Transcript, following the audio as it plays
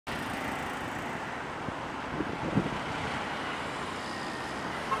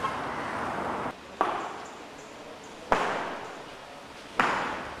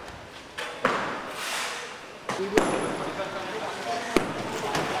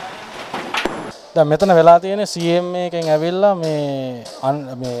දැන් මෙතන වෙලා තියෙන්නේ CM එකෙන් ඇවිල්ලා මේ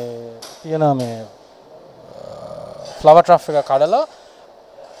තියෙන මේ ෆ්ලවර් ට්‍රෆ් එක කඩලා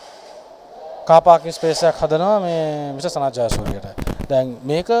කාර් පාකින් ස්පේස් එකක් හදනවා මේ මිස්ටර් සනත් ජයසූරියට. දැන්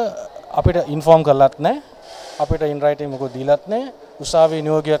මේක අපිට ඉන්ෆෝම් කරලත් නැහැ. අපිට ඉන් රයිටින් මොකද දීලත් නැහැ. උසාවියේ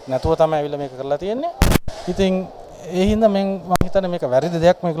නියෝගයක් නැතුව තමයි ඇවිල්ලා මේක කරලා තියෙන්නේ. ඉතින් ඒ හින්දා මම හිතන්නේ මේක වැරදි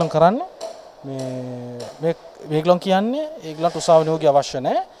දෙයක් මේගොල්ලෝ කරන්නේ. මේගොල්ලෝ කියන්නේ ඒගොල්ලන්ට උසාවි නියෝගය අවශ්‍ය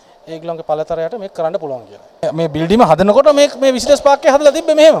නැහැ. ඒගොල්ලන්ගේ පළතරයට මේක කරන්න පුළුවන් කියලා. මේ බිල්ඩින්ග හදනකොට මේ විසිටර්ස් පාක් එක හදලා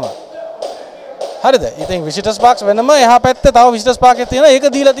තිබ්බේ මෙහෙමම. හරිද? ඉතින් විසිටර්ස් පාක්ස් වෙනම එහා පැත්තේ තව විසිටර්ස් පාක් එකක් තියෙනවා. ඒක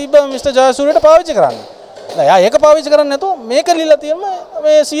දීලා තිබ්බා මිස්ටර් ජයසූරියට පාවිච්චි කරන්න. දැන් එයා ඒක පාවිච්චි කරන්නේ නැතුව මේක දීලා තියෙනවා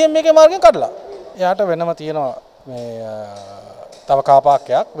මේ CM එකේ මාර්ගෙන් කඩලා. එයාට වෙනම තියෙනවා මේ තව කාර් පාක්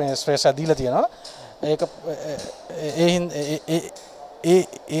එකක් මේ ස්පේස් එක දීලා තියෙනවා.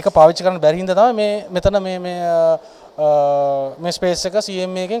 ඒක පාවිච්චි කරන්න බැරි හින්දා තමයි මෙතන මේ ස්පේස් එක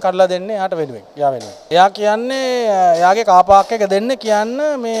CM එකෙන් කඩලා දෙන්නේ එයාට වෙනුවෙන්. එයා කියන්නේ එයාගේ කාර් පාක් එක දෙන්න කියන්න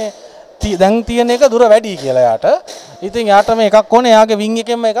මේ දැන් තියෙන එක දුර වැඩි කියලා එයාට. ඉතින් එයාට මේ එකක් ඕනේ එයාගේ වින්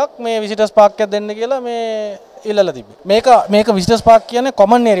එකෙන්ම එකක් මේ විසිටර්ස් පාක් එකක් දෙන්න කියලා මේ ඉල්ලලා තිබ්බේ. මේක විසිටර්ස් පාක් කියන්නේ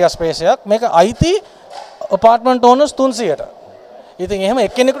කොමන් ඒරියා ස්පේස් එකක්. මේක අයිති apartment owners 300ට. ඉතින් එහෙම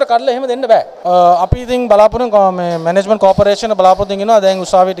එක්කෙනෙකුට කඩලා එහෙම දෙන්න බෑ. අපි ඉතින් බලාපොරොත්තු මේ මැනේජ්මන්ට් කෝපරේෂන් බලාපොරොත්තු වෙනවා දැන්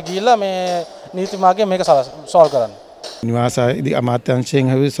උසාවියට ගිහිල්ලා මේ නීති මාර්ගයෙන් මේක සෝල්ව් කරන්න. නිවාස අමාත්‍යාංශයෙන්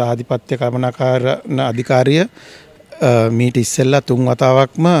හැවි සාධිපත්‍ය කළමනාකරණ අධිකාරිය මීට ඉස්සෙල්ලා 3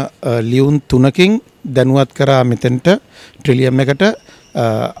 වතාවක්ම ලියුම් 3කින් දැනුවත් කරා මෙතෙන්ට ට්‍රිලියම් එකට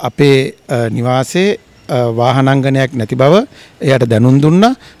අපේ නිවාසේ වාහනාංගනයක් නැති බව එයාට දැනුම්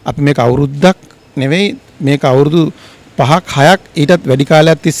දුන්නා. අපි මේක අවුරුද්දක් නෙවෙයි මේක අවුරුදු 5ක් 6ක් ඊටත් වැඩි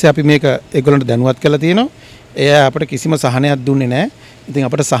කාලයක් තිස්සේ අපි මේක ඒගොල්ලන්ට දැනුවත් කරලා තියෙනවා. එයා අපිට කිසිම සහනයක් දුන්නේ නැහැ. ඉතින්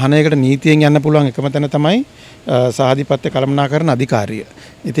අපිට සහනයකට නීතියෙන් යන්න පුළුවන් එකම තැන තමයි සාධිපත්‍ය කළමනාකරණ අධිකාරිය.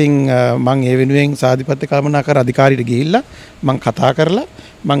 ඉතින් මම ඒ වෙනුවෙන් සාධිපත්‍ය කළමනාකරණ අධිකාරියට ගිහිල්ලා මම කතා කරලා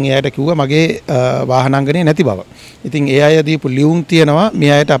මම එයාට කිව්වා මගේ වාහනාංගනේ නැති බව. ඉතින් ඒ අය දීපු ලියුම් තියෙනවා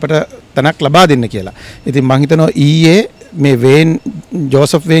මේ අයට අපිට තැනක් ලබා දෙන්න කියලා. ඉතින් මම හිතනවා ඊයේ මේ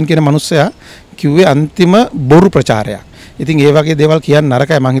ජෝසප් වේන් කියන මිනිස්සයා කිව්වේ අන්තිම බොරු ප්‍රචාරයක්. ඉතින් ඒ වගේ දේවල් කියන්න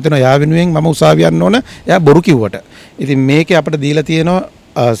නරකයි. මම හිතනවා යා වෙනුවෙන් මම උසාවිය යන්න ඕන. එයා බොරු කිව්වට. ඉතින් මේකේ අපිට දීලා තියෙනවා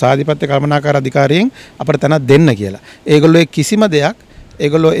සාධිපත්‍ය කළමනාකරණ අධිකාරියෙන් අපිට තනක් දෙන්න කියලා. ඒගොල්ලෝ කිසිම දෙයක්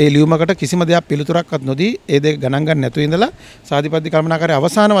ඒගොල්ලෝ ඒ ලියුමකට කිසිම දෙයක් පිළිතුරක්වත් නොදී ඒ දෙක ගණන් ගන්න නැතුව ඉඳලා සාධිපත්‍ය කළමනාකරණයේ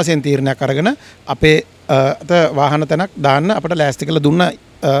අවසාන වශයෙන් තීරණයක් අරගෙන අපේ වාහන තැනක් දාන්න අපිට ලෑස්ති කරලා දුන්නා.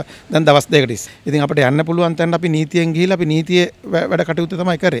 දැන් දවස් දෙකකට ඉස්සේ. ඉතින් අපිට යන්න පුළුවන් තැනට අපි නීතියෙන් ගිහිල්ලා අපි නීතියේ වැඩ කටයුතු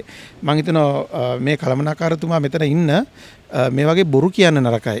තමයි කරේ. මම හිතනවා මේ කළමනාකාරතුමා මෙතන ඉන්න මේ වගේ බොරු කියන්න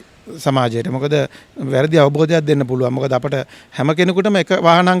නරකයි සමාජයට. මොකද වැරදි අවබෝධයක් දෙන්න පුළුවන්. මොකද අපිට හැම කෙනෙකුටම එක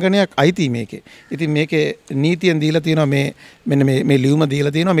වාහනාංගනයක් අයිති මේකේ. ඉතින් මේකේ නීතියෙන් දීලා තියෙනවා මෙන්න මේ ලියුම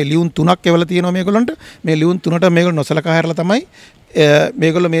දීලා තියෙනවා. මේ ලියුම් 3ක් එවලා තියෙනවා මේගොල්ලන්ට. මේ ලියුම් 3ට මේගොල්ලෝ නොසලකා හැරලා තමයි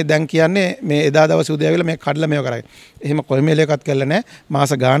මේගොල්ලෝ මේ දැන් කියන්නේ මේ එදා දවසේ උදේ ආවිලා මේ කඩලා මේව කරා. එහෙම කොයිමේල එකක් කළා නැහැ.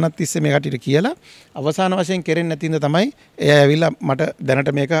 මාස ගාණක් තිස්සේ මේ කටියට කියලා අවසාන වශයෙන් කෙරෙන්නේ නැති ඉඳ තමයි එයා ඇවිල්ලා මට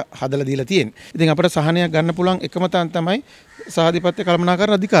දැනට මේක හදලා දීලා තියෙන්නේ. ඉතින් අපිට සහනයක් ගන්න පුළුවන් එකම තැන තමයි සාධිපත්‍ය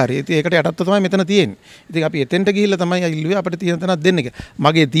කළමනාකරණ අධිකාරිය. ඉතින් ඒකට යටත්ව තමයි මෙතන තියෙන්නේ. ඉතින් අපි එතෙන්ට ගිහිල්ලා තමයි ඉල්ලුවේ අපිට තියෙන තැනක් දෙන්න කියලා.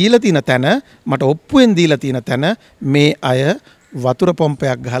 මගේ දීලා තියෙන තැන මට ඔප්පුවෙන් දීලා තියෙන තැන මේ අය වතුර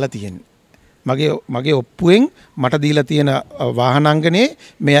පොම්පයක් ගහලා තියෙන්නේ. මගේ ඔප්පුවෙන් මට දීලා තියෙන වාහනාංගනේ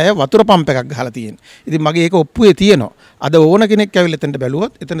මේ අය වතුර පම්ප් එකක් ගහලා තියෙනවා. ඉතින් මගේ ඒක ඔප්පුවේ තියෙනවා. අද ඕන කෙනෙක් ඇවිල්ලා එතනට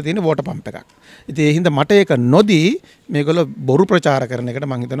බැලුවොත් එතන තියෙන වෝටර් පම්ප් එකක්. ඉතින් ඒ හින්දා මට ඒක නොදී මේගොල්ලෝ බොරු ප්‍රචාර කරන එකට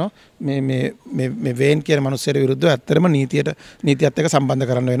මම හිතනවා මේ වේන් කියන මිනිස්සුන්ට විරුද්ධව ඇත්තටම නීතියත් එක්ක සම්බන්ධ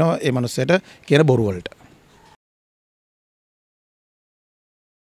කරන්න වෙනවා මේ මිනිස්සුන්ට කියන බොරු වලට.